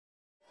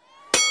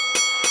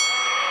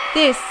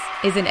This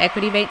is an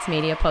Equity Mates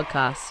Media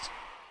podcast.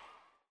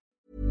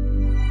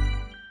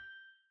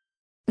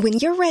 When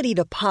you're ready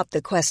to pop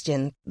the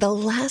question, the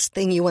last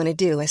thing you want to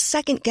do is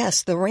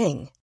second-guess the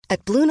ring.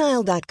 At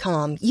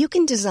BlueNile.com, you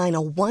can design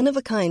a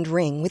one-of-a-kind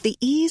ring with the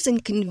ease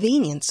and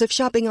convenience of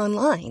shopping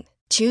online.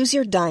 Choose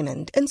your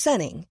diamond and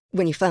setting.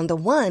 When you find the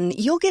one,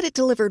 you'll get it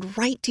delivered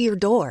right to your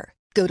door.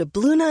 Go to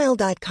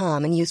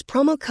BlueNile.com and use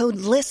promo code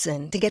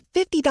LISTEN to get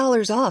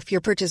 $50 off your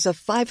purchase of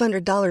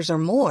 $500 or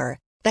more.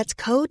 That's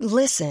code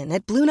LISTEN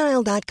at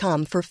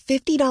BlueNile.com for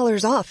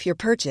 $50 off your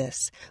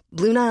purchase.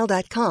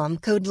 BlueNile.com,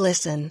 code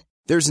LISTEN.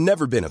 There's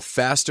never been a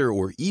faster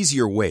or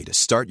easier way to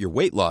start your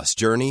weight loss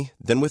journey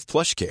than with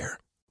PlushCare.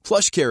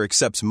 PlushCare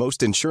accepts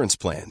most insurance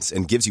plans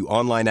and gives you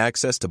online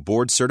access to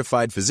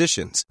board-certified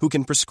physicians who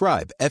can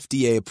prescribe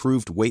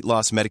FDA-approved weight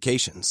loss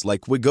medications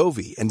like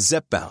Wegovy and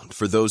Zepbound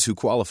for those who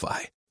qualify.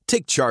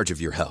 Take charge of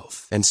your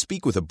health and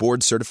speak with a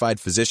board-certified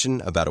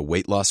physician about a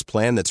weight loss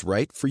plan that's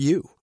right for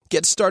you.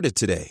 Get started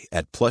today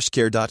at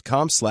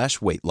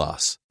plushcare.com/weight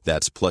loss.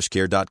 That's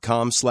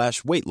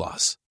plushcare.com/weight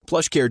loss.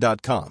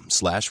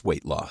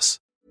 plushcare.com/weight loss.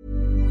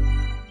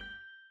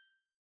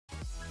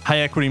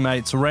 Hey Equity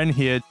Mates, Ren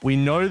here. We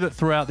know that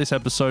throughout this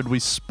episode we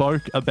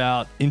spoke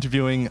about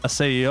interviewing a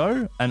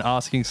CEO and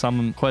asking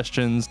some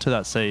questions to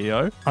that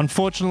CEO.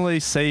 Unfortunately,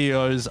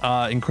 CEOs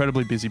are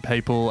incredibly busy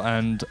people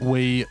and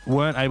we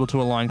weren't able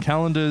to align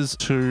calendars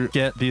to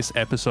get this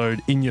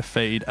episode in your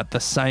feed at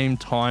the same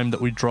time that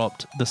we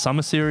dropped the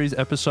Summer Series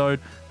episode.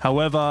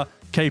 However,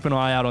 keep an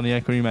eye out on the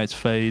Equity Mates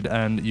feed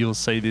and you'll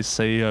see this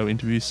CEO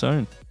interview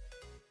soon.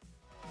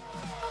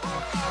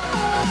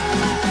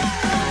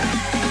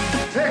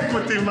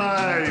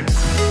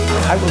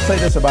 I will say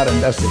this about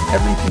investing.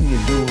 Everything you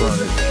do learn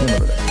is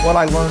cumulative. What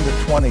I learned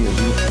at 20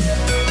 is useful.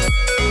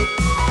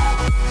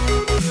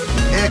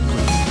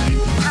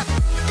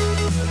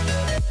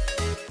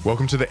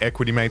 Welcome to the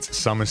Equity Mates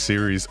Summer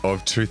Series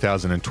of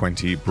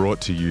 2020,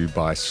 brought to you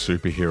by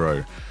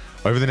Superhero.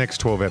 Over the next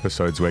 12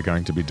 episodes, we're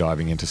going to be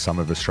diving into some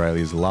of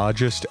Australia's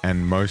largest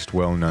and most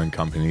well-known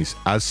companies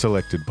as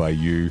selected by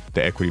you,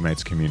 the Equity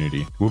Mates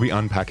community. We'll be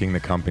unpacking the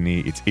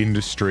company, its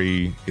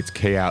industry, its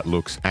key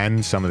outlooks,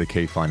 and some of the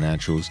key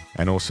financials.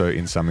 And also,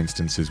 in some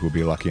instances, we'll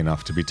be lucky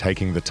enough to be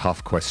taking the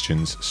tough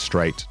questions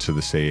straight to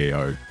the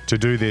CEO. To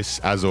do this,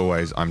 as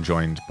always, I'm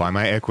joined by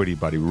my equity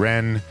buddy,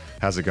 Ren.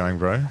 How's it going,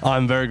 bro?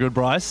 I'm very good,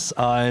 Bryce.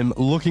 I'm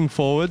looking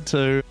forward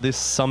to this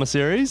summer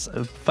series.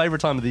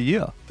 Favorite time of the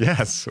year.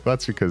 Yes,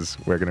 that's because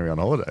we're going to be on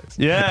holidays.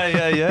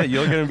 Yeah.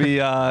 You're going to be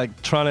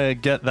trying to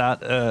get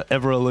that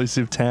ever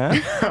elusive tan.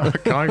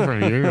 Coming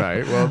from you,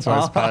 mate. World's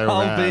most pale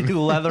man. I'll be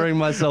lathering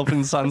myself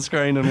in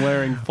sunscreen and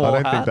wearing four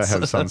hats. I don't think they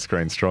have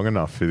sunscreen strong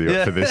enough for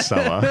this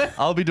summer.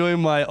 I'll be doing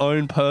my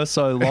own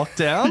Perso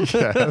lockdown.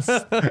 Yes.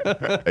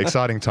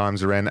 Exciting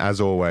times, Ren. As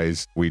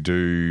always, we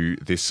do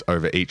this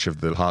over each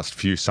of the past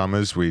few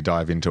summers. We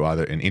dive into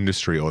either an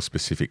industry or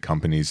specific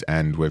companies,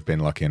 and we've been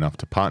lucky enough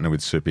to partner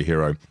with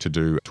Superhero to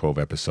do 12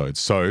 episodes.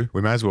 So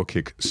we may as well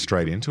kick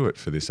straight into it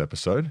for this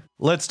episode.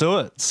 Let's do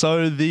it.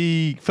 So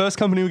the first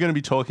company we're going to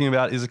be talking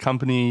about is a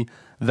company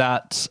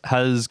that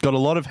has got a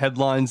lot of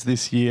headlines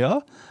this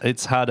year.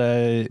 It's had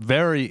a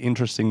very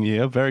interesting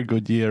year, very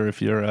good year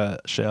if you're a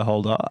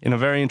shareholder, in a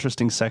very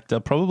interesting sector,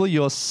 probably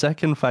your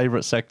second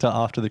favourite sector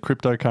after the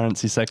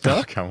cryptocurrency sector.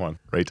 Oh, come on,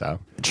 retail.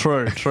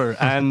 True.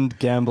 And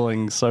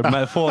gambling, so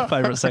my fourth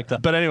favourite sector.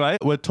 But anyway,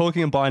 we're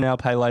talking buy now,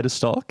 pay later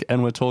stock,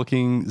 and we're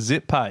talking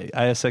ZipPay,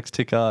 ASX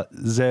ticker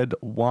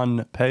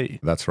Z1P.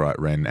 That's right,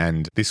 Ren.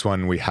 And this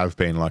one, we have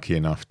been lucky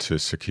enough to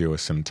secure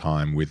some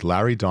time with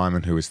Larry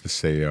Diamond, who is the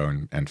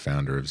CEO and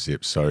founder of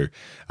Zip. So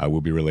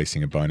we'll be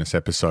releasing a bonus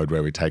episode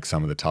where we take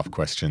some of the tough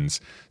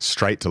questions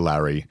straight to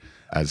Larry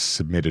as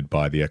submitted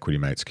by the Equity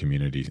Mates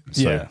community.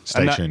 So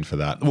stay tuned for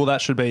that. Well,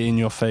 that should be in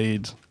your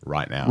feed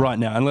right now,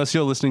 unless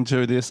you're listening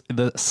to this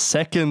the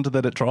second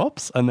that it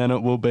drops, and then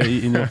it will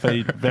be in your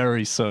feed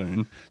very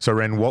soon. So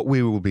Ren, what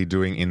we will be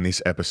doing in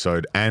this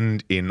episode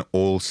and in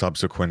all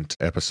subsequent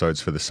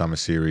episodes for the summer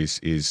series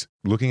is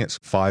looking at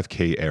 5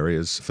 key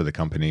areas for the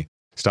company.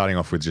 Starting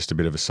off with just a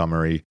bit of a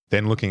summary,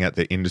 then looking at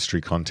the industry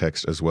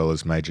context as well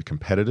as major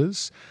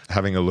competitors,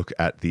 having a look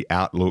at the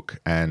outlook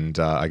and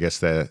I guess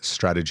their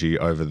strategy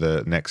over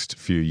the next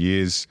few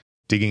years,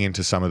 digging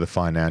into some of the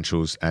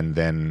financials, and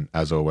then,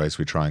 as always,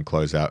 we try and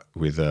close out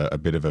with a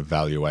bit of a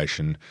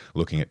valuation,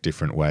 looking at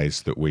different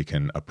ways that we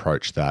can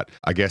approach that.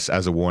 I guess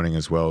as a warning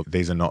as well,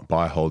 these are not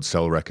buy, hold,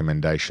 sell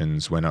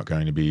recommendations. We're not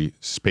going to be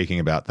speaking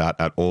about that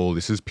at all.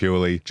 This is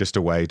purely just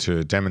a way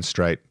to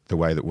demonstrate the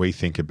way that we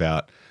think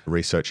about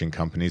researching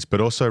companies.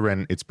 But also,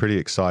 Ren, it's pretty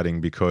exciting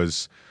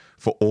because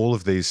for all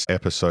of these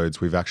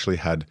episodes, we've actually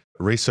had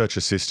research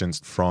assistance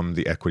from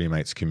the Equity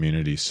Mates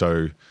community.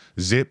 So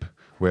Zip,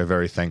 we're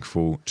very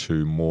thankful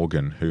to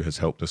Morgan, who has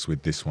helped us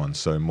with this one.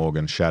 So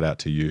Morgan, shout out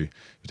to you.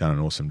 You've done an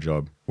awesome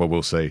job. Well,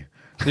 we'll see.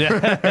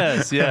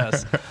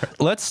 Yes.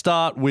 Let's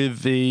start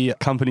with the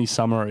company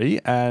summary.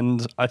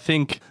 And I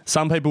think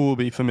some people will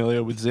be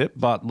familiar with Zip,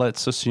 but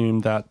let's assume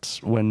that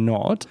we're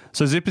not.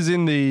 So Zip is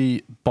in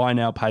the buy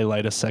now, pay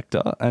later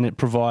sector, and it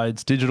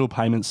provides digital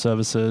payment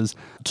services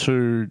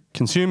to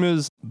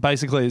consumers,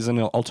 basically as an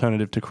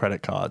alternative to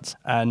credit cards.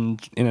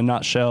 And in a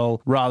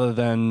nutshell, rather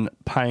than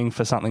paying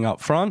for something up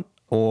front,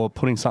 or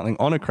putting something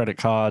on a credit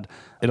card,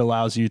 it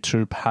allows you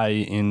to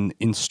pay in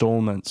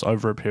installments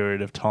over a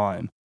period of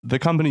time. The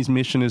company's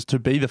mission is to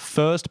be the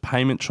first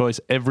payment choice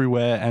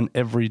everywhere and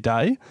every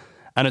day.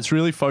 And it's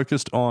really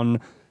focused on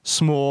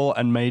small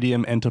and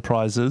medium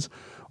enterprises.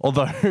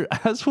 Although,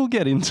 as we'll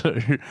get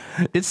into,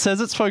 it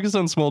says it's focused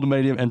on small to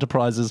medium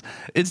enterprises.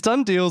 It's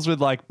done deals with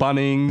like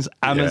Bunnings,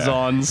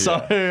 Amazon.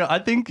 So I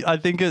think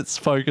it's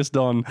focused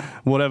on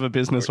whatever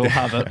business will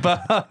have it.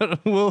 But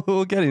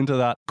we'll get into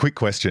that. Quick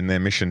question, their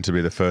mission to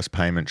be the first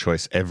payment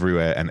choice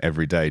everywhere and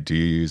every day. Do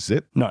you use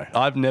Zip? No,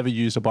 I've never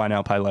used a buy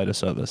now, pay later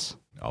service.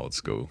 Old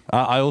school.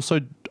 I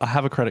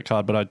have a credit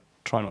card, but I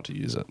try not to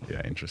use it.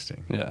 Yeah,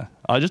 interesting. Yeah.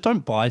 I just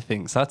don't buy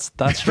things. That's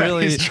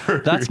really,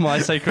 that's my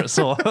secret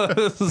sauce.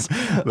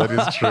 That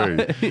is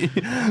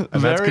true.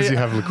 And that's because you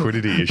have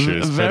liquidity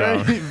issues.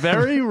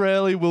 Very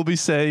rarely will be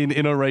seen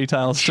in a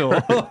retail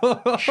store.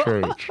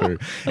 True.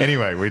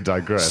 Anyway, we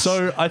digress.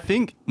 So I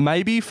think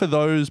maybe for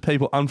those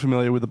people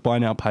unfamiliar with the buy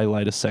now, pay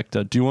later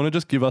sector, do you want to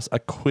just give us a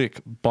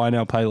quick buy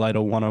now, pay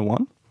later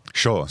 101?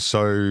 Sure.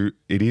 So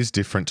it is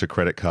different to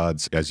credit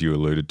cards, as you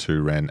alluded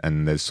to, Ren,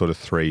 and there's sort of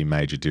three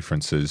major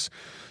differences.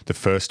 The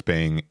first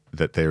being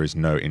that there is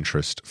no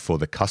interest for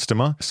the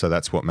customer. So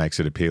that's what makes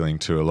it appealing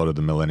to a lot of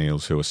the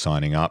millennials who are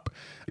signing up.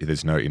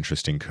 There's no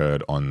interest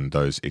incurred on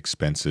those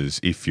expenses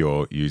if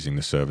you're using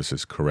the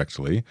services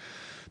correctly.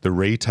 The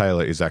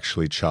retailer is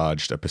actually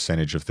charged a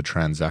percentage of the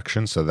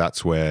transaction. So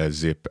that's where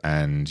Zip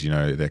and,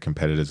 their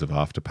competitors of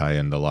Afterpay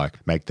and the like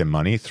make their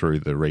money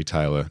through the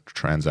retailer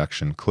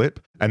transaction clip.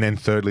 And then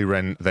thirdly,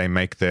 Ren, they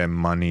make their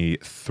money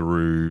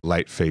through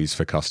late fees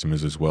for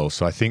customers as well.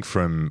 So I think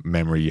from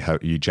memory,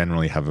 you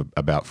generally have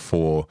about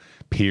 4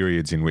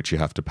 periods in which you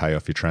have to pay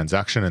off your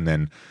transaction. And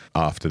then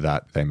after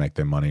that, they make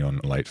their money on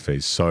late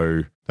fees.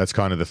 So that's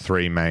kind of the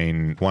 3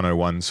 main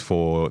 101s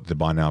for the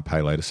buy now,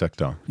 pay later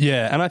sector.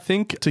 Yeah. And I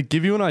think to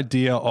give you an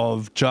idea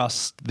of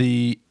just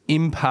the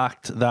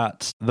impact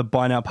that the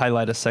buy now, pay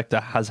later sector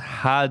has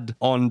had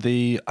on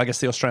the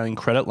Australian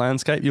credit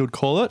landscape, you would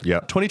call it.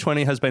 Yeah.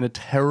 2020 has been a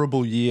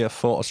terrible year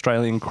for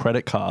Australian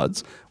credit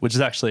cards, which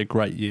is actually a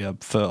great year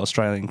for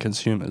Australian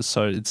consumers.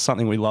 So it's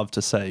something we love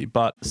to see.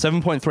 But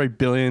 $7.3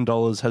 billion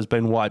has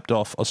been wiped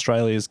off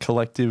Australia's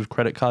collective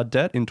credit card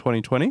debt in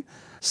 2020.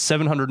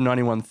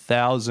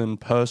 791,000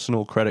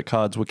 personal credit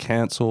cards were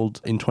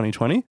cancelled in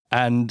 2020,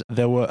 and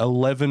there were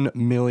 11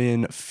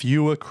 million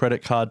fewer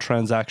credit card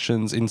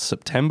transactions in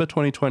September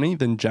 2020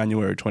 than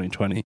January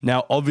 2020.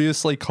 Now,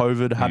 obviously,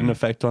 COVID had an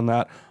effect on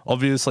that.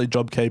 Obviously,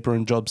 JobKeeper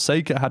and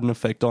JobSeeker had an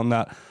effect on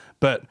that,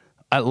 but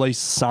at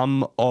least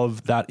some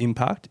of that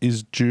impact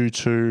is due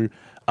to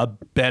a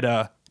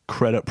better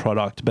credit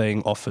product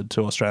being offered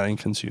to Australian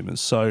consumers.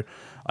 So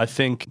I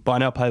think buy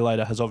now, pay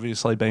later has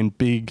obviously been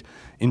big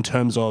in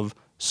terms of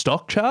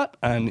stock chart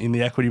and in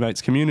the Equity Mates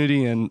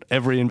community and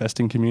every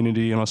investing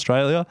community in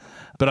Australia.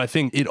 But I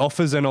think it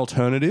offers an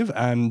alternative,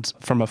 and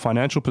from a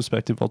financial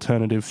perspective,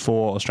 alternative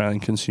for Australian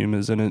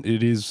consumers. And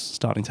it is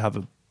starting to have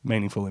a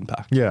meaningful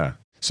impact. Yeah.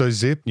 So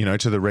Zip,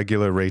 to the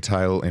regular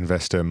retail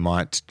investor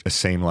might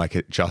seem like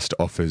it just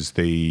offers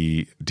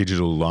the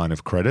digital line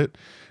of credit,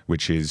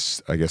 which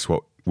is, I guess,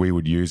 what we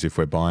would use if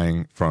we're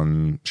buying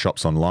from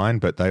shops online.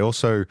 But they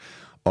also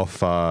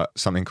offer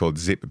something called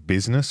Zip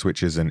Business,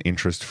 which is an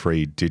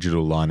interest-free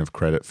digital line of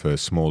credit for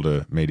small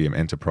to medium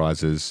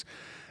enterprises.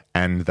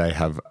 And they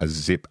have a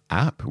Zip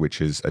app, which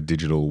is a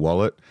digital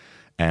wallet,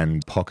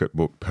 and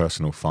Pocketbook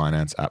personal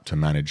finance app to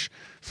manage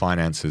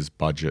finances,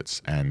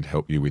 budgets, and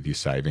help you with your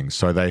savings.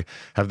 So they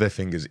have their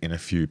fingers in a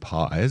few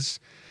pies.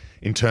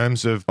 In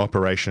terms of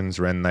operations,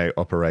 Ren, they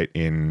operate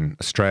in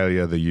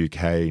Australia, the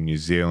UK, New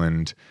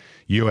Zealand,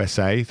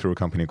 USA through a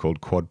company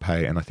called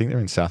QuadPay, and I think they're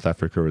in South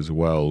Africa as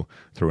well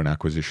through an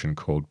acquisition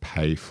called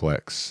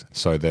PayFlex.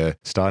 So they're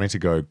starting to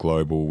go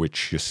global,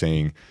 which you're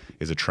seeing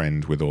is a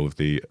trend with all of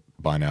the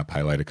buy now,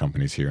 pay later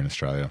companies here in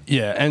Australia.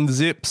 Yeah, and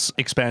Zip's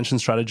expansion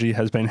strategy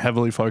has been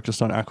heavily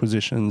focused on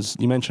acquisitions.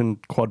 You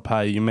mentioned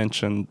QuadPay, you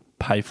mentioned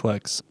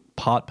PayFlex.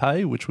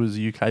 PartPay, which was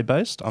UK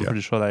based. I'm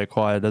pretty sure they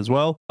acquired as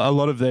well. A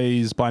lot of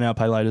these buy now,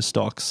 pay later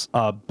stocks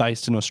are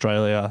based in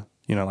Australia,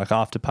 like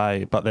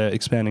Afterpay, but they're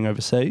expanding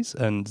overseas,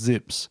 and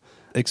Zip's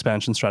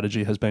expansion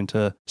strategy has been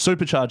to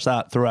supercharge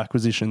that through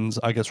acquisitions,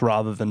 I guess,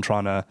 rather than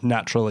trying to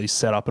naturally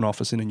set up an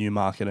office in a new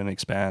market and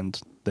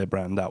expand their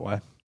brand that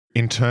way.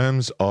 In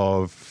terms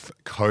of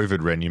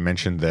COVID, Ren, you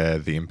mentioned there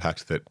the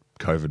impact that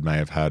COVID may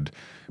have had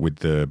with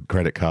the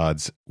credit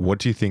cards. What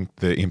do you think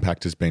the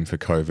impact has been for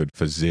COVID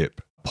for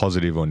Zip?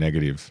 Positive or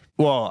negative?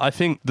 Well, I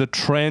think the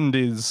trend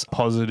is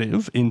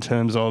positive in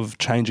terms of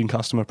changing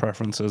customer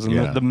preferences.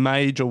 And the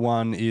major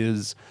one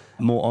is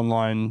more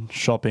online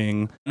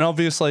shopping. And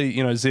obviously,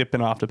 you know, Zip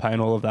and Afterpay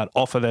and all of that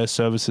offer their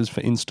services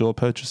for in-store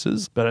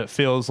purchases, but it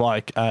feels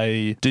like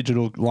a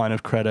digital line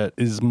of credit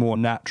is more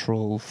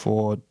natural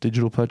for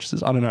digital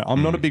purchases. I don't know.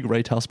 I'm not a big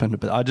retail spender,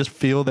 but I just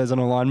feel there's an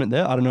alignment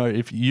there. I don't know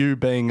if you,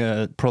 being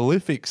a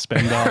prolific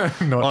spender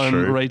on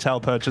retail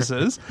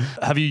purchases,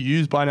 have you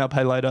used Buy Now,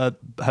 Pay Later?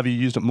 Have you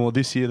used it more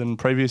this year than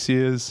previous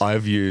years?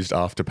 I've used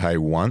Afterpay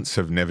once.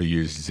 I've never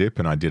used Zip,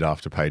 and I did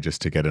Afterpay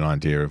just to get an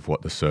idea of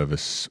what the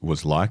service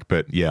was like.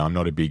 But yeah, I'm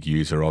not a big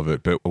user of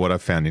it. But what I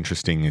found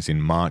interesting is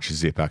in March,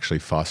 Zip actually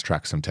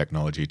fast-tracked some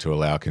technology to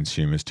allow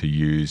consumers to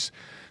use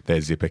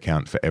their Zip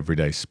account for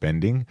everyday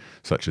spending,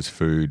 such as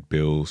food,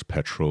 bills,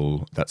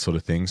 petrol, that sort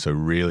of thing. So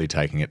really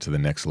taking it to the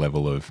next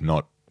level of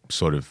not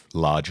sort of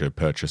larger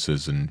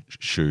purchases and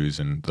shoes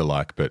and the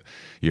like, but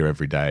your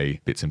everyday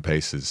bits and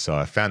pieces. So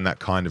I found that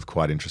kind of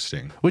quite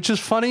interesting. Which is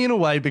funny in a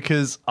way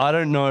because I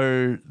don't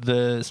know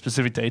the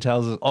specific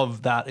details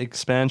of that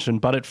expansion,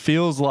 but it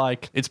feels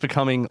like it's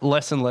becoming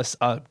less and less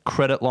a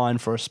credit line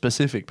for a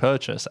specific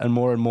purchase and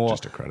more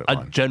just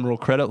a general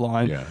credit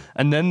line. Yeah.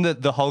 And then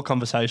the whole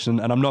conversation,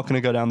 and I'm not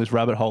going to go down this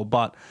rabbit hole,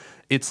 but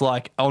it's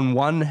like on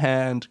one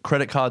hand,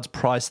 credit cards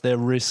price their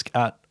risk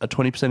at a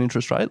 20%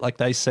 interest rate. Like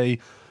they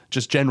see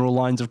just general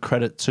lines of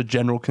credit to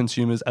general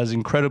consumers as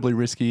incredibly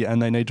risky,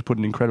 and they need to put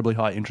an incredibly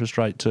high interest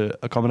rate to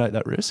accommodate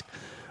that risk.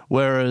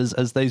 Whereas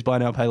as these Buy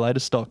Now, Pay Later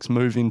stocks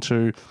move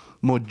into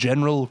more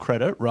general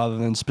credit rather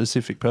than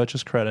specific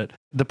purchase credit,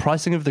 the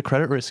pricing of the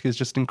credit risk is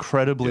just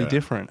incredibly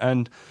different.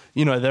 And,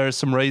 you know, there are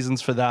some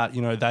reasons for that.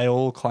 You know, they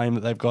all claim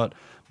that they've got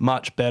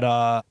much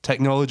better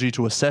technology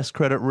to assess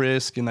credit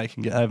risk, and they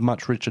can have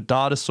much richer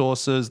data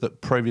sources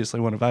that previously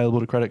weren't available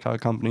to credit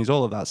card companies,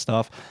 all of that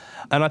stuff.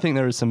 And I think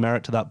there is some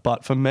merit to that.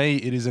 But for me,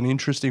 it is an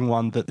interesting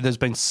one that there's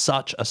been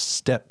such a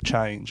step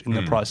change in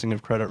the pricing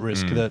of credit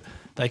risk that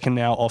they can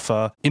now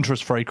offer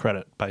interest-free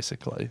credit,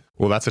 basically.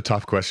 Well, that's a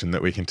tough question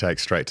that we can take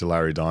straight to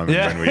Larry Diamond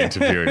when we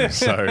interview him.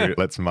 So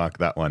let's mark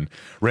that one.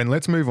 Ren,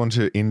 let's move on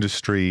to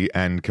industry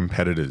and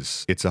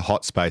competitors. It's a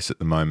hot space at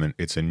the moment.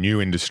 It's a new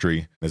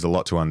industry. There's a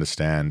lot to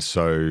understand.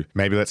 So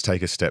maybe let's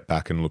take a step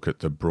back and look at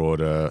the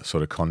broader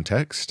sort of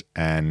context.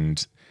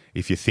 And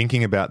if you're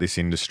thinking about this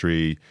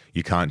industry,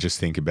 you can't just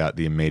think about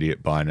the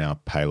immediate buy now,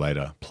 pay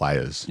later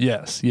players.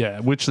 Yes, yeah,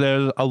 which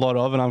there's a lot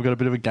of, and I've got a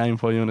bit of a game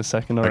for you in a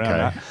second around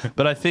that.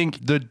 But I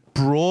think the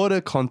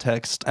broader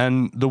context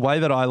and the way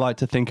that I like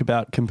to think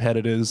about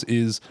competitors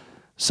is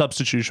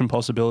substitution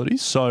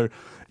possibilities. So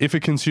if a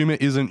consumer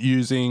isn't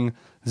using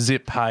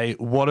Zip Pay,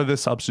 what are the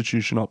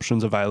substitution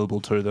options available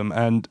to them?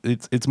 And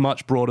it's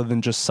much broader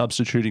than just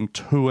substituting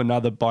to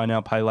another buy now,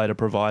 pay later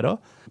provider.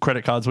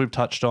 Credit cards we've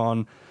touched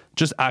on,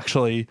 just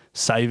actually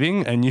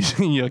saving and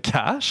using your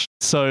cash.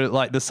 So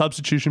like the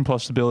substitution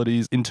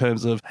possibilities in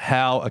terms of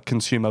how a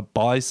consumer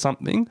buys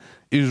something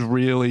is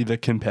really the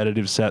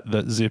competitive set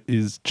that Zip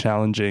is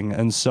challenging.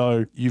 And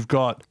so you've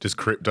got... Does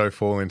crypto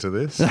fall into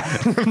this?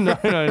 No.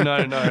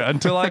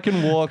 Until I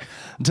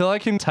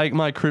can take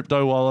my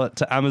crypto wallet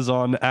to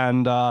Amazon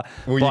and buy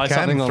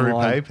something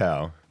online. Through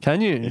PayPal. Can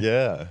you?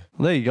 Yeah.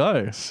 There you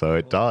go. So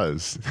it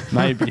does.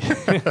 Maybe.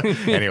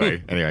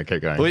 Anyway,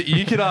 keep going. Well,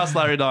 you could ask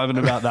Larry Diamond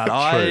about that.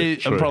 I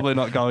am probably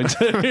not going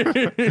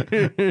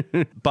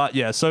to. But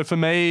yeah, so for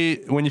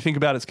me, when you think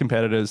about its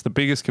competitors, the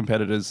biggest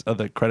competitors are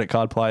the credit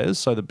card players.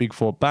 So the big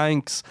four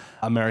banks,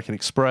 American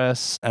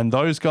Express, and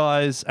those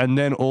guys, and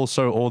then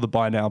also all the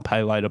buy now,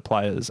 pay later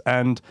players.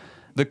 And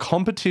the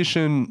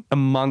competition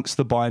amongst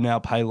the buy now,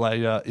 pay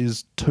later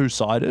is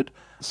two-sided.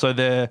 So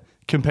they're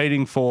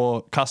competing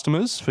for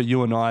customers, for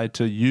you and I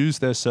to use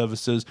their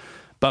services,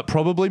 but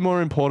probably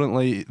more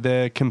importantly,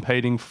 they're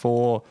competing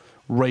for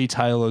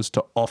retailers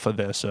to offer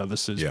their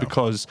services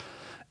because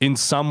in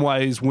some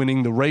ways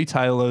winning the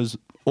retailers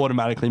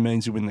automatically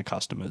means you win the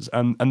customers.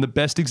 And the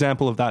best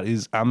example of that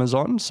is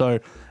Amazon. So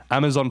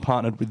Amazon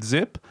partnered with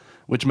Zip,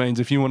 which means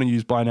if you want to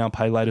use buy now,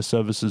 pay later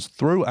services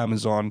through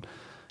Amazon,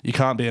 you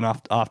can't be an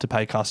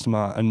Afterpay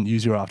customer and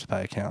use your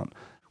Afterpay account.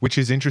 Which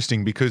is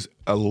interesting because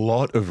a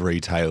lot of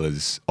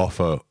retailers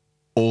offer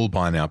all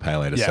buy now, pay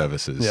later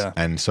services. Yeah.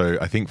 And so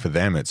I think for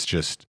them, it's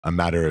just a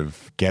matter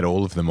of get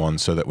all of them on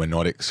so that we're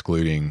not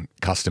excluding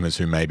customers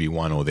who may be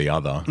one or the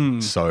other.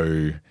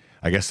 So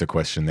I guess the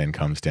question then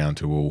comes down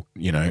to, well,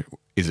 you know,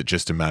 is it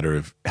just a matter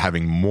of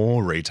having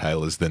more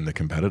retailers than the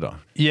competitor?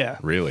 Yeah.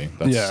 Really?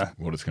 That's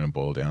what it's going to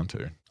boil down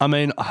to. I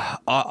mean,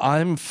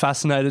 I'm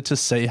fascinated to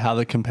see how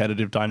the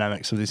competitive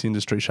dynamics of this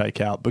industry shake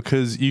out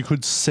because you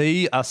could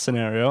see a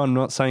scenario, I'm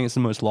not saying it's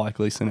the most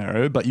likely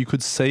scenario, but you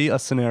could see a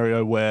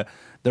scenario where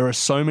there are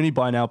so many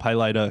buy now, pay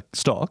later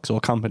stocks or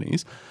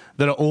companies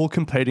that are all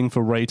competing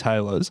for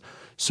retailers.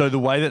 So the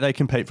way that they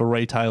compete for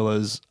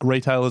retailers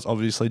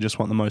obviously just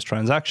want the most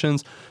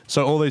transactions.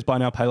 So all these buy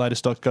now, pay later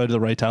stocks go to the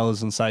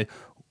retailers and say,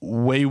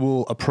 we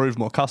will approve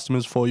more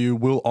customers for you.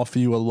 We'll offer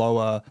you a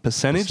lower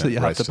percentage that you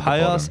have to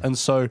pay us. And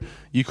so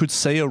you could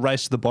see a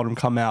race to the bottom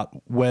come out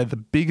where the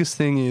biggest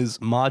thing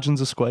is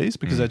margins are squeezed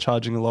because they're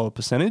charging a lower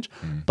percentage,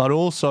 but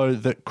also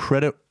that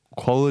credit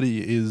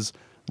quality is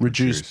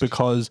reduced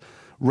because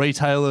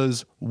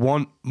Retailers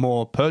want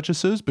more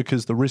purchasers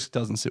because the risk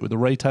doesn't sit with the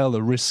retailer.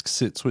 The risk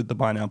sits with the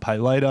buy now, pay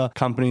later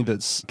company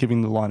that's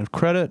giving the line of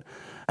credit.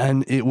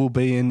 And it will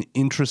be an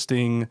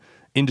interesting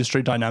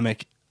industry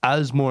dynamic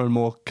as more and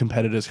more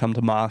competitors come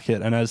to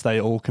market and as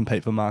they all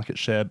compete for market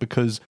share,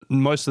 because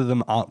most of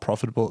them aren't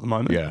profitable at the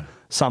moment. Yeah.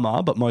 Some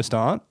are, but most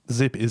aren't.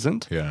 Zip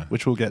isn't,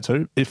 which we'll get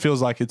to. It feels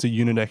like it's a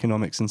unit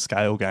economics and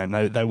scale game.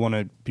 They want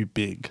to be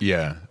big.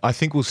 Yeah. I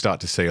think we'll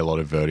start to see a lot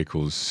of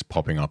verticals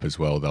popping up as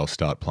well. They'll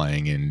start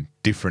playing in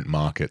different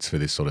markets for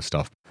this sort of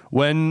stuff.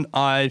 When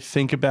I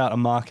think about a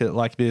market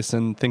like this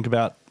and think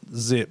about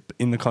Zip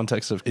in the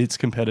context of its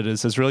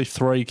competitors, there's really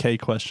three key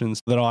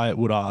questions that I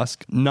would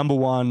ask. Number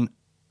one,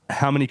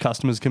 how many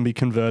customers can be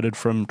converted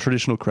from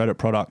traditional credit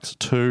products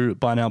to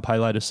buy now, pay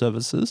later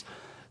services?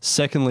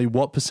 Secondly,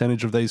 what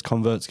percentage of these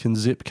converts can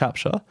Zip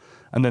capture?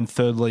 And then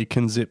thirdly,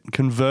 can Zip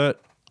convert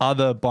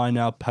other buy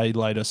now, pay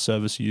later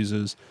service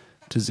users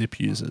to Zip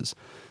users?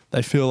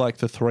 They feel like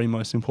the three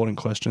most important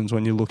questions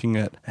when you're looking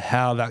at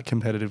how that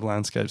competitive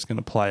landscape is going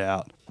to play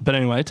out. But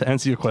anyway, to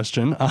answer your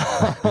question,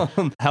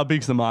 how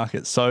big's the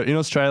market? So in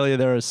Australia,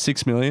 there are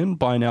 6 million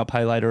buy now,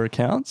 pay later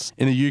accounts.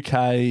 In the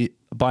UK,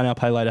 buy now,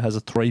 pay later has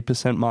a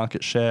 3%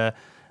 market share.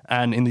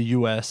 And in the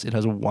US, it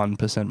has a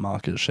 1%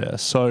 market share.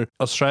 So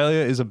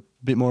Australia is a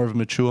bit more of a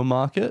mature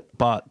market,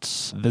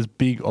 but there's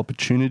big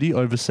opportunity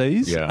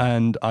overseas. Yeah.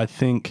 And I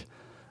think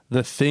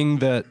the thing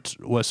that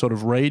we're sort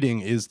of reading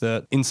is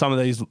that in some of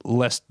these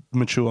less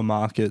mature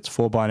markets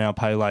for buy now,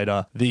 pay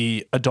later,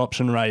 the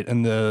adoption rate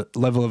and the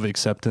level of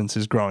acceptance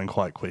is growing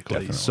quite quickly.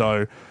 Definitely.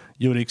 So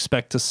you would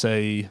expect to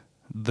see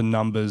the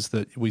numbers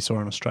that we saw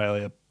in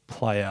Australia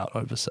play out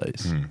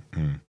overseas.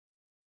 Mm-hmm.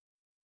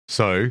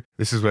 So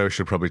this is where we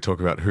should probably talk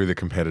about who the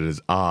competitors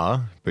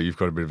are, but you've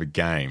got a bit of a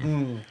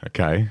game.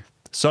 Okay.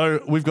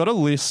 So we've got a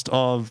list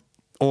of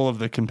all of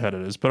the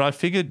competitors, but I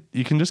figured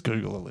you can just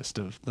Google a list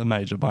of the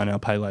major buy now,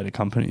 pay later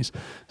companies.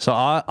 So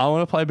I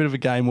want to play a bit of a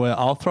game where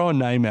I'll throw a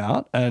name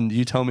out and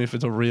you tell me if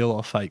it's a real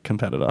or fake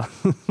competitor.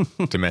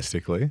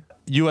 Domestically?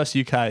 US,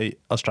 UK,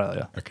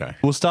 Australia. Okay.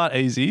 We'll start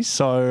easy.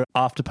 So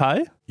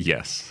Afterpay.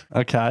 Yes.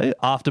 Okay.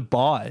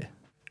 Afterbuy.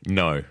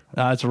 No.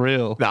 It's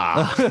real.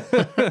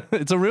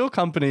 It's a real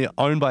company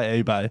owned by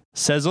eBay.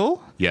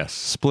 Sezzle. Yes.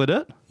 Split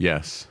It.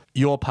 Yes.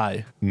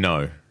 YourPay.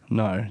 No.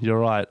 No, you're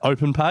right.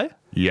 OpenPay.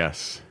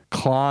 Yes.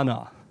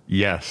 Klarna.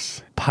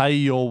 Yes. Pay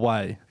Your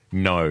Way.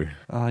 No.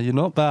 You're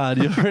not bad.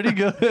 You're pretty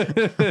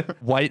good.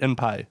 Wait and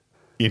Pay.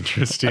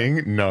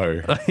 Interesting.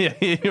 No. Yeah,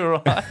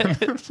 you're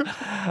right.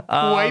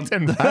 Wait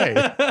and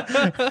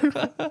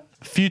pay.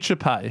 Future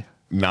Pay.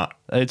 Nah.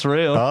 It's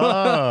real.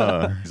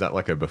 Is that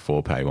like a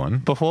before pay one?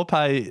 Before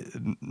Pay,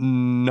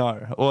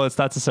 no. Well,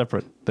 that's a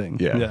separate thing.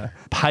 Yeah.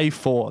 Pay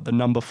For, the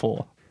number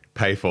 4.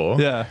 Pay for?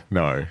 Yeah.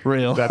 No.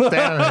 Real. That's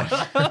damn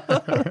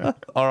it.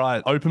 All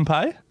right.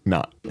 OpenPay.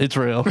 Nah. It's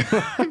real.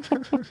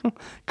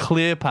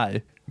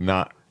 ClearPay.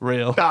 Nah.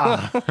 Real.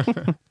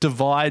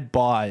 Divide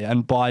By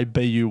and Buy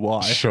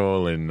BUY.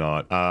 Surely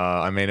not.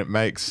 I mean, it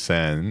makes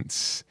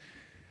sense.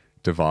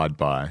 Divide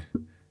by.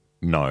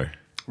 No.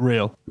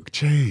 Real.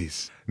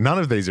 Jeez. None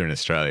of these are in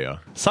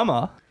Australia. Some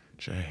are.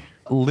 Gee.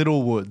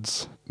 Little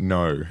Woods.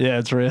 No. Yeah,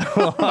 it's real.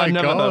 I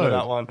never heard God. of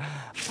that one.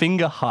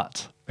 Finger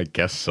Hut. I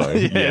guess so.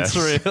 Yeah, yes.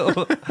 it's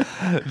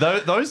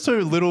real. Those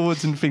two, Little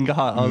Woods and Finger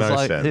Hut, I was No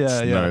like, sense.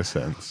 yeah. No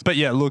sense. But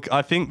yeah, look,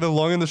 I think the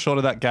long and the short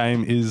of that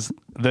game is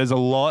there's a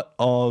lot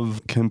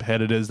of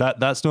competitors.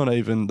 That's not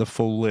even the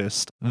full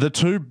list. The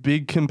two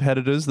big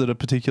competitors that are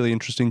particularly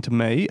interesting to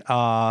me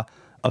are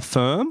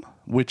Affirm,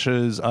 which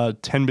is a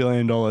 $10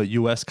 billion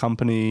US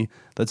company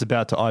that's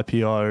about to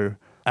IPO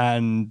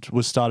and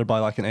was started by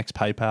like an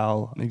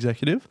ex-PayPal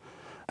executive,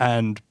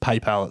 and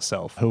PayPal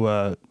itself, who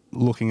are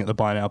looking at the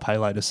buy now, pay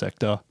later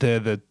sector. They're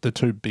the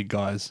two big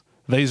guys.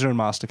 Visa and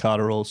MasterCard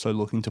are also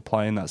looking to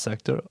play in that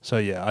sector. So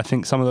yeah, I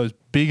think some of those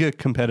bigger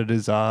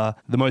competitors are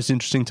the most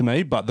interesting to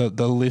me, but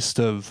the list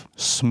of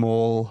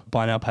small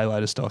buy now, pay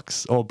later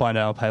stocks or buy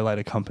now, pay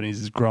later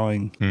companies is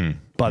growing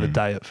by the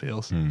day, it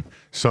feels.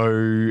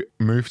 So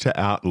move to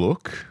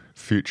Outlook,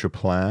 future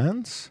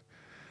plans.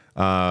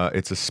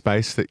 It's a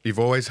space that you've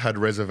always had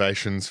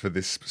reservations for,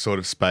 this sort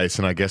of space,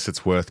 and I guess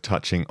it's worth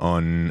touching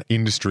on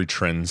industry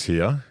trends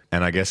here.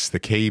 And I guess the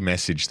key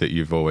message that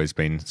you've always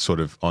been sort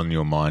of on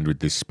your mind with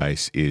this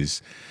space is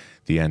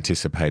the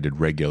anticipated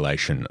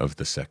regulation of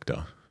the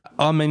sector.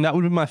 I mean, that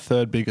would be my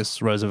third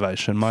biggest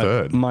reservation.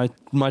 Third?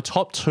 My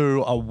top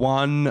two are,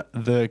 one,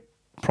 the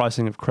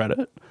pricing of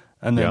credit,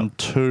 and then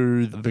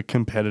two, the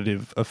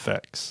competitive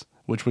effects,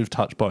 which we've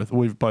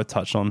both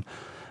touched on.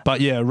 But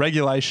yeah,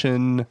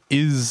 regulation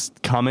is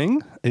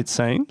coming, it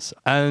seems.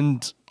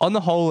 And on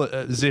the whole,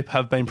 Zip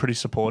have been pretty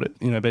supportive,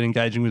 been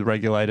engaging with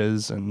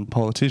regulators and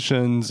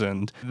politicians.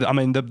 And I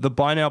mean, the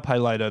buy now, pay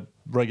later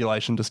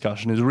regulation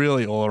discussion is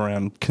really all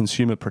around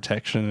consumer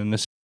protection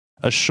and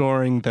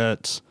assuring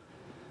that,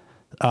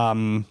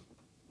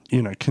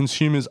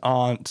 consumers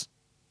aren't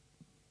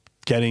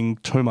getting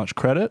too much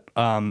credit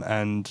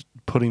and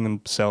putting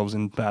themselves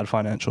in bad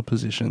financial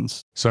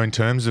positions. So in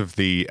terms of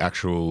the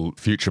actual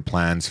future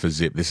plans for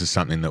Zip, this is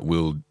something that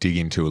we'll dig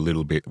into a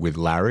little bit with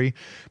Larry.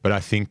 But I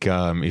think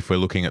if we're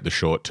looking at the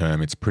short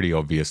term, it's pretty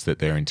obvious that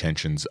their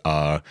intentions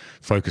are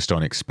focused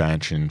on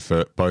expansion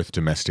for both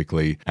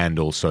domestically and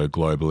also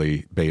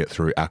globally, be it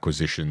through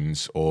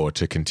acquisitions or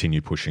to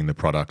continue pushing the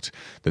product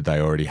that they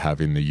already have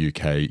in the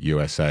UK,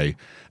 USA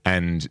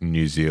and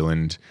New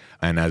Zealand.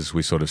 And as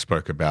we sort of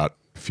spoke about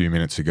a few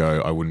minutes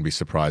ago, I wouldn't be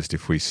surprised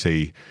if we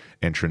see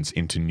entrance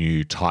into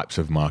new types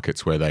of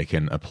markets where they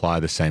can apply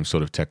the same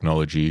sort of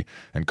technology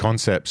and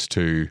concepts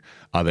to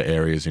other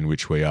areas in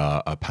which we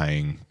are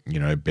paying,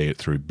 be it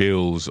through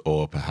bills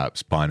or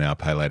perhaps buy now,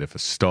 pay later for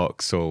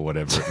stocks or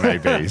whatever it may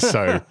be.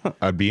 So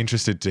I'd be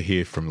interested to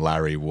hear from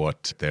Larry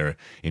what their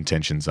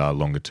intentions are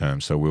longer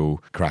term. So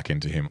we'll crack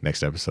into him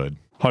next episode.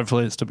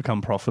 Hopefully it's to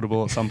become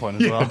profitable at some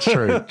point as well.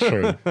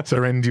 True. So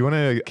Ren, do you want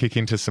to kick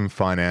into some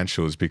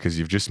financials because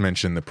you've just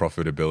mentioned the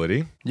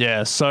profitability?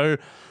 Yeah, so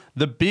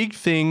the big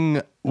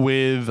thing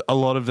with a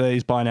lot of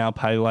these buy now,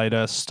 pay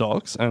later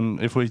stocks,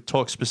 and if we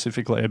talk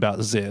specifically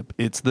about Zip,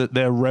 it's that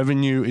their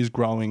revenue is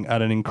growing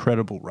at an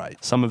incredible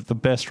rate. Some of the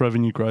best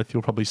revenue growth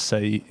you'll probably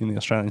see in the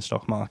Australian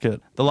stock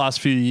market. The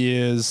last few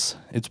years,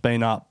 it's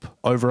been up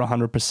over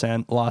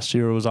 100%. Last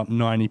year, it was up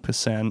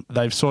 90%.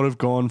 They've sort of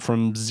gone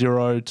from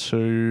 0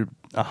 to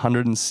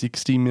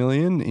 160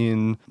 million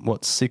in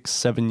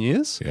 6-7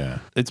 years. Yeah.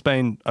 It's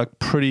been a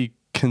pretty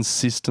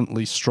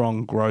consistently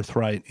strong growth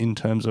rate in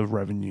terms of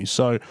revenue.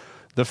 So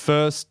the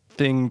first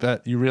thing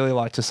that you really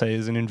like to see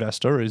as an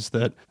investor is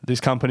that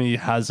this company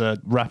has a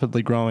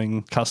rapidly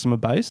growing customer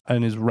base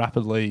and is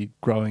rapidly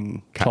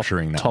growing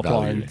capturing top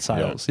line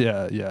sales.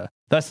 Yeah.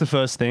 That's the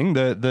first thing.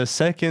 The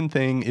second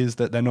thing is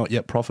that they're not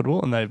yet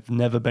profitable and they've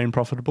never been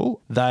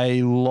profitable.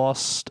 They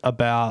lost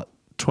about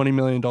 $20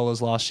 million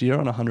last year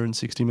on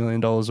 $160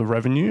 million of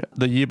revenue.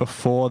 The year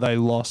before, they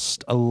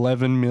lost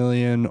 $11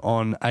 million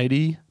on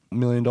 $80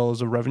 million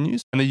of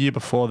revenues. And the year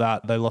before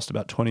that, they lost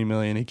about $20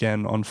 million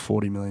again on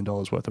 $40 million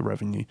worth of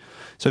revenue.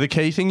 So the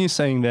key thing you're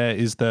seeing there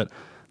is that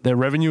their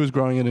revenue is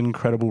growing at an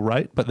incredible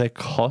rate, but their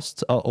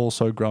costs are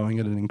also growing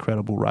at an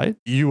incredible rate.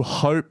 You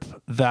hope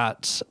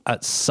that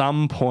at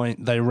some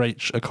point they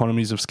reach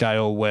economies of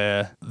scale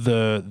where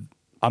the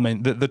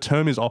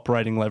term is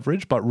operating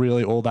leverage, but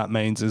really all that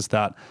means is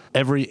that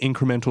every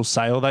incremental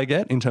sale they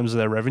get in terms of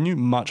their revenue,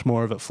 much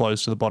more of it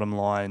flows to the bottom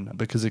line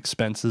because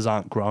expenses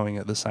aren't growing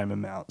at the same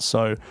amount.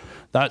 So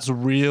that's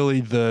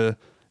really the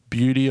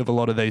beauty of a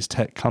lot of these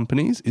tech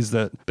companies is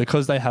that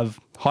because they have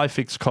high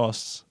fixed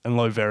costs and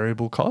low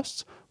variable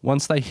costs,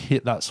 once they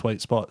hit that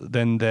sweet spot,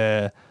 then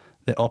their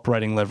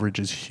operating leverage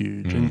is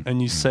huge.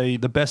 And you see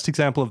the best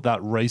example of that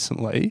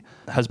recently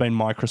has been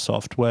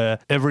Microsoft, where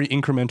every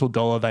incremental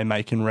dollar they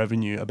make in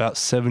revenue, about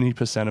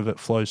 70% of it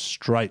flows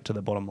straight to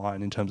the bottom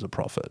line in terms of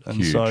profit. And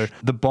huge. So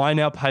the buy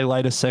now, pay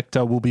later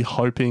sector will be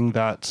hoping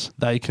that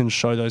they can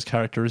show those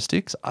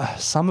characteristics.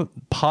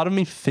 Part of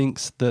me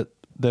thinks that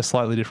they're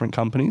slightly different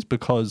companies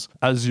because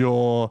as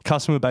your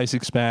customer base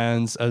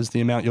expands, as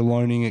the amount you're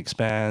loaning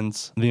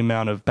expands, the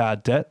amount of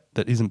bad debt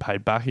that isn't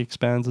paid back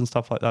expands and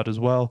stuff like that as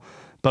well.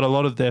 But a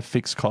lot of their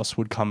fixed costs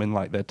would come in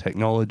like their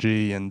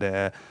technology and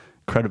their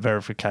credit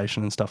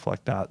verification and stuff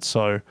like that.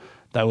 So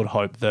they would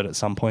hope that at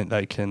some point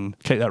they can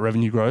keep that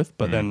revenue growth,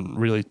 but then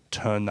really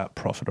turn that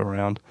profit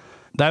around.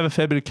 They have a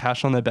fair bit of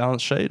cash on their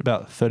balance sheet,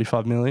 about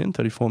 35 million,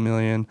 34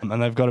 million,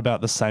 and they've got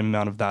about the same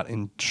amount of that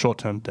in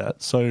short-term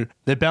debt. So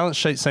their balance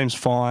sheet seems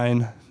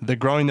fine. They're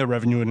growing their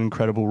revenue at an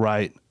incredible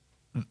rate.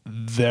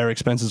 Their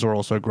expenses are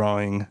also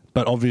growing,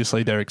 but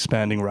obviously they're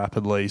expanding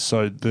rapidly.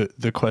 So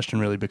the question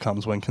really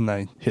becomes, when can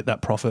they hit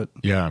that profit?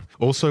 Yeah.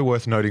 Also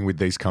worth noting with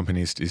these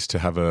companies is to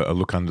have a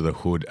look under the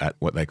hood at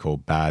what they call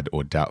bad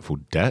or doubtful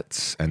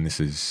debts. And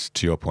this is,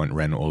 to your point,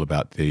 Ren, all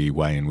about the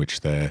way in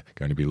which they're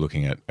going to be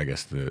looking at, I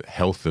guess, the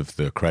health of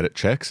the credit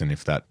checks. And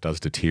if that does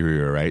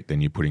deteriorate,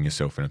 then you're putting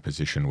yourself in a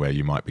position where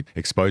you might be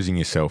exposing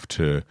yourself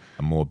to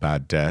a more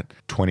bad debt.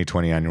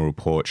 2020 annual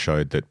report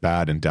showed that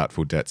bad and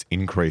doubtful debts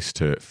increased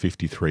to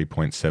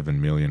 53.7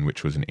 million,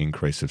 which was an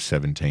increase of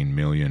 17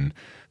 million.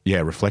 Yeah,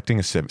 reflecting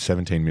a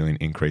 17 million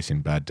increase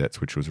in bad debts,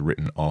 which was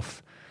written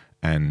off,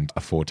 and a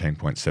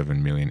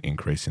 14.7 million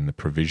increase in the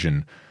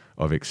provision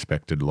of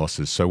expected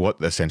losses. So what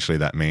essentially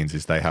that means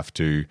is they have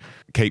to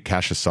keep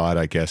cash aside,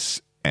 I guess,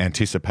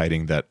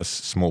 anticipating that a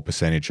small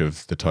percentage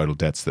of the total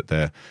debts that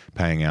they're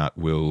paying out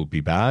will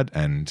be bad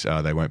and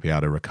they won't be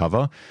able to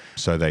recover.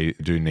 So they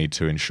do need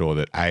to ensure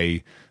that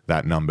A,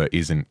 that number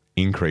isn't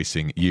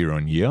increasing year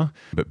on year,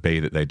 but B,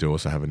 that they do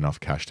also have enough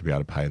cash to be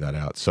able to pay that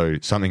out. So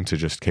something to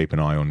just keep an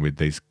eye on with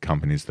these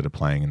companies that are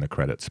playing in the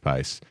credit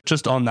space.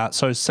 Just on that,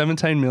 so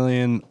 17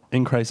 million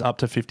increase up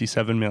to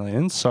 57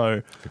 million.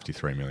 So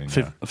 53 million.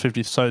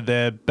 50. So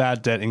their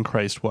bad debt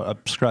increased, a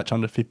scratch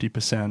under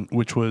 50%,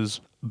 which was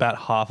about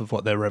half of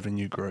what their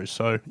revenue grew.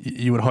 So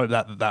you would hope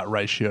that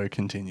ratio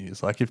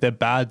continues. Like if their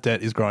bad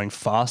debt is growing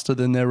faster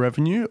than their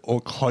revenue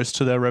or close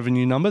to their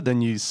revenue number,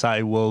 then you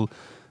say, well,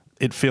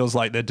 it feels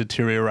like they're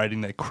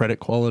deteriorating their credit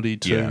quality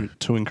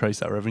to increase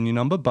that revenue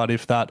number. But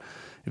if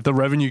the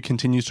revenue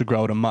continues to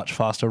grow at a much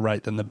faster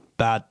rate than the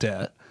bad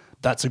debt,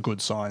 that's a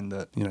good sign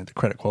that, the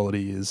credit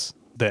quality is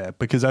there.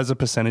 Because as a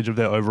percentage of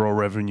their overall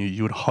revenue,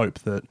 you would hope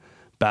that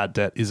bad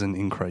debt isn't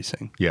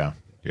increasing. Yeah.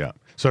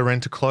 So, Ren,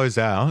 to close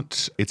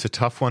out, it's a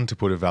tough one to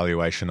put a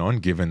valuation on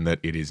given that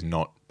it is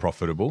not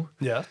profitable.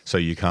 Yeah. So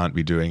you can't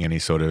be doing any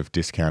sort of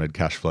discounted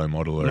cash flow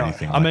model or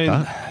anything like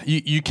that.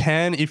 You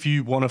can if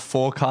you want to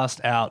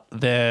forecast out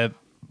their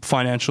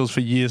financials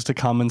for years to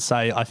come and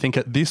say, I think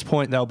at this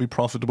point they'll be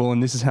profitable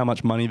and this is how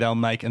much money they'll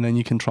make, and then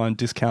you can try and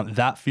discount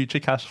that future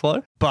cash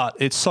flow. But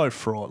it's so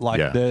fraught.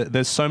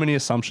 There's so many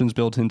assumptions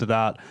built into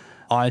that.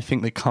 I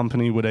think the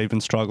company would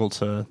even struggle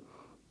to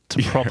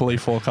properly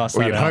forecast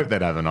that you'd out. hope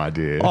they'd have an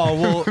idea. Oh,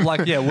 well,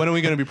 when are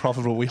we going to be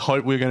profitable? We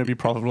hope we're going to be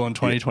profitable in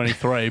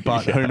 2023,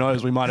 but who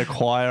knows? We might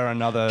acquire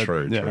another.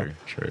 True.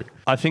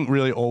 I think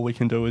really all we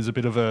can do is a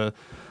bit of a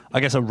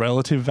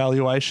relative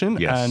valuation.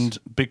 Yes. And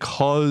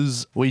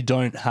because we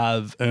don't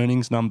have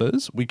earnings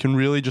numbers, we can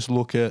really just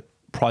look at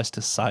price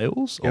to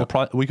sales or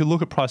we could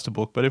look at price to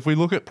book. But if we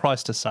look at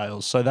price to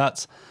sales, so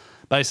that's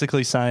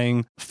basically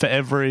saying for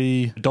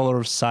every dollar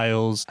of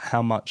sales,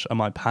 how much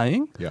am I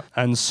paying? Yeah.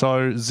 And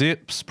so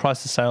Zip's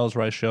price to sales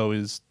ratio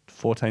is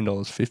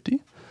 $14.50.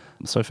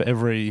 So for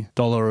every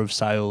dollar of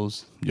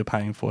sales, you're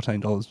paying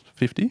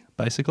 $14.50,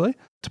 basically.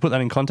 To put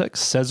that in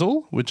context,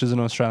 Sezzle, which is an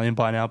Australian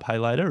buy now, pay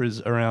later, is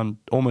around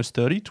almost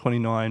 30,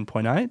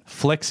 29.8.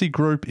 Flexi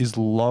Group is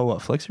lower.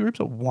 Flexi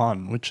Group's at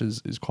 1, which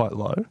is quite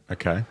low.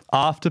 Okay.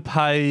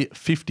 Afterpay,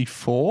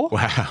 54.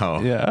 Wow.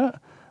 Yeah.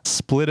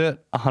 Split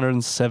it,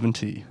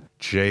 170.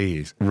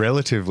 Jeez.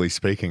 Relatively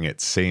speaking,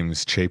 it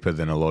seems cheaper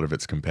than a lot of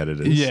its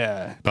competitors.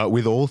 Yeah. But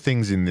with all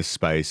things in this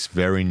space,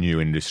 very new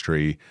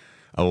industry,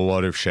 a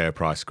lot of share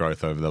price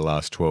growth over the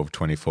last 12,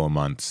 24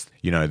 months.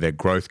 They're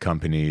growth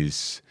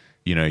companies.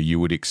 You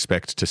would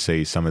expect to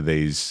see some of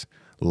these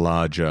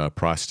larger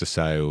price to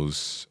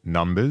sales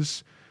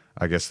numbers.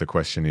 I guess the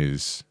question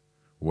is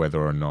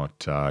whether or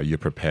not you're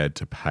prepared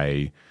to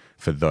pay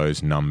for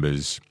those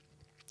numbers,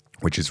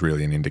 which is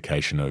really an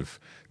indication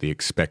of the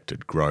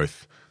expected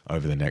growth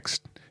over the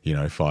next,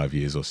 5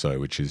 years or so,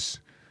 which is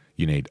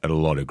you need a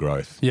lot of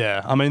growth.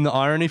 Yeah. I mean, the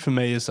irony for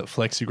me is that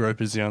Flexi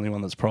Group is the only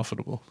one that's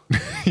profitable.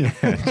 Yeah,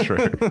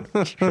 true.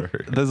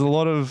 There's a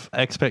lot of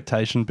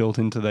expectation built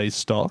into these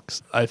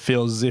stocks. I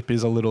feel Zip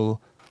is a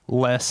little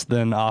less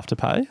than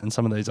Afterpay and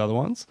some of these other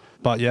ones.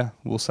 But yeah,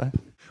 we'll see.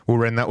 Well,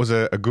 Ren, that was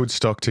a good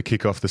stock to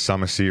kick off the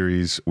summer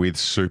series with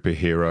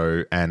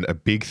Superhero, and a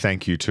big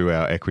thank you to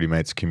our Equity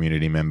Mates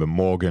community member,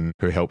 Morgan,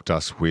 who helped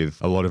us with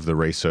a lot of the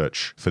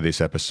research for this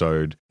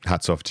episode.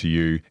 Hats off to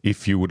you.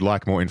 If you would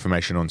like more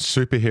information on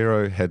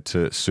Superhero, head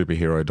to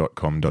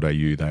superhero.com.au.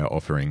 They are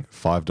offering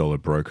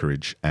 $5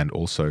 brokerage and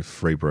also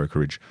free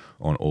brokerage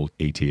on all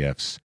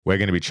ETFs. We're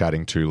going to be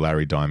chatting to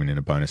Larry Diamond in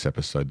a bonus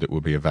episode that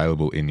will be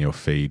available in your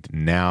feed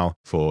now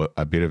for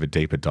a bit of a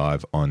deeper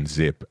dive on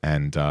Zip,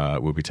 and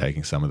we'll be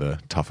taking some of the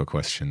tougher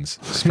questions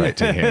straight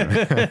to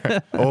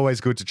him.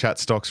 Always good to chat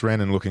stocks,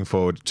 Ren, and looking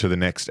forward to the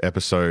next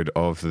episode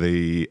of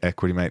the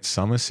Equity Mates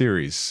Summer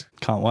Series.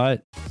 Can't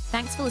wait.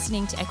 Thanks for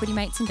listening to Equity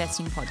Mates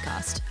Investing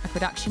Podcast, a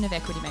production of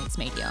Equity Mates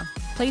Media.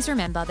 Please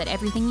remember that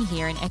everything you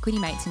hear in Equity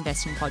Mates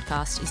Investing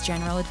Podcast is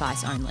general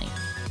advice only.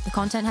 The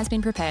content has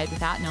been prepared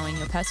without knowing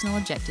your personal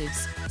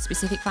objectives,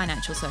 specific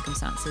financial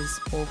circumstances,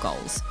 or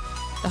goals.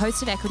 The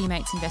host of Equity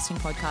Mates Investing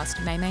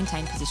Podcast may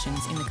maintain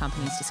positions in the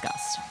companies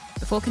discussed.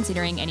 Before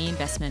considering any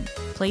investment,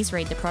 please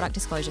read the product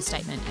disclosure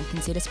statement and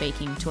consider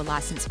speaking to a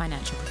licensed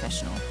financial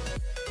professional.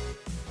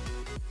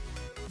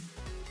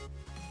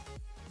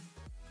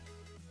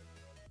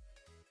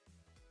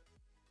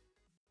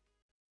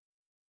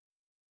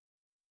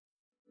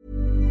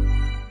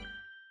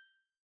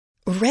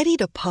 Ready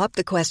to pop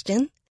the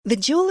question? The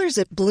jewelers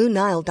at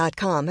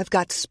BlueNile.com have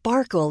got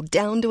sparkle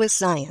down to a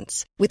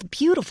science with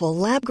beautiful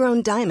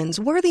lab-grown diamonds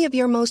worthy of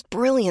your most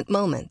brilliant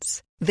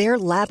moments. Their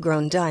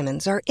lab-grown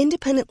diamonds are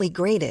independently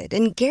graded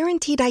and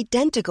guaranteed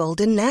identical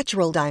to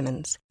natural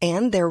diamonds,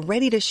 and they're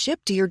ready to ship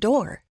to your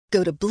door.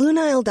 Go to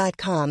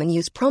BlueNile.com and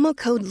use promo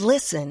code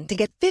LISTEN to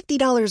get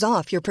 $50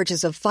 off your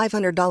purchase of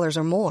 $500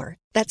 or more.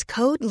 That's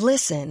code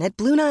LISTEN at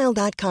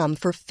BlueNile.com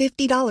for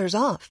 $50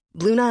 off.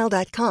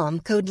 BlueNile.com,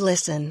 code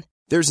LISTEN.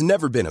 There's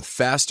never been a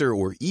faster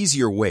or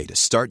easier way to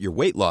start your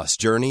weight loss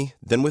journey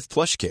than with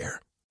PlushCare.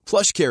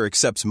 PlushCare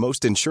accepts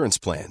most insurance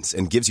plans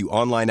and gives you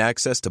online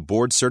access to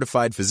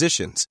board-certified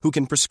physicians who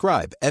can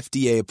prescribe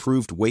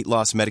FDA-approved weight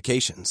loss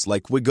medications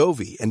like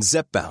Wegovy and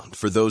Zepbound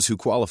for those who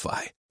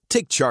qualify.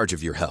 Take charge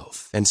of your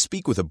health and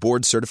speak with a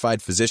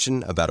board-certified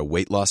physician about a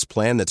weight loss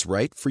plan that's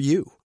right for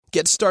you.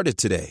 Get started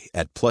today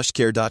at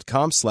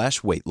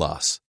plushcare.com/weight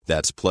loss.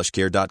 That's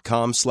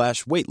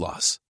plushcare.com/weight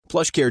loss.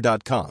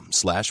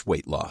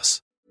 plushcare.com/weight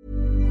loss.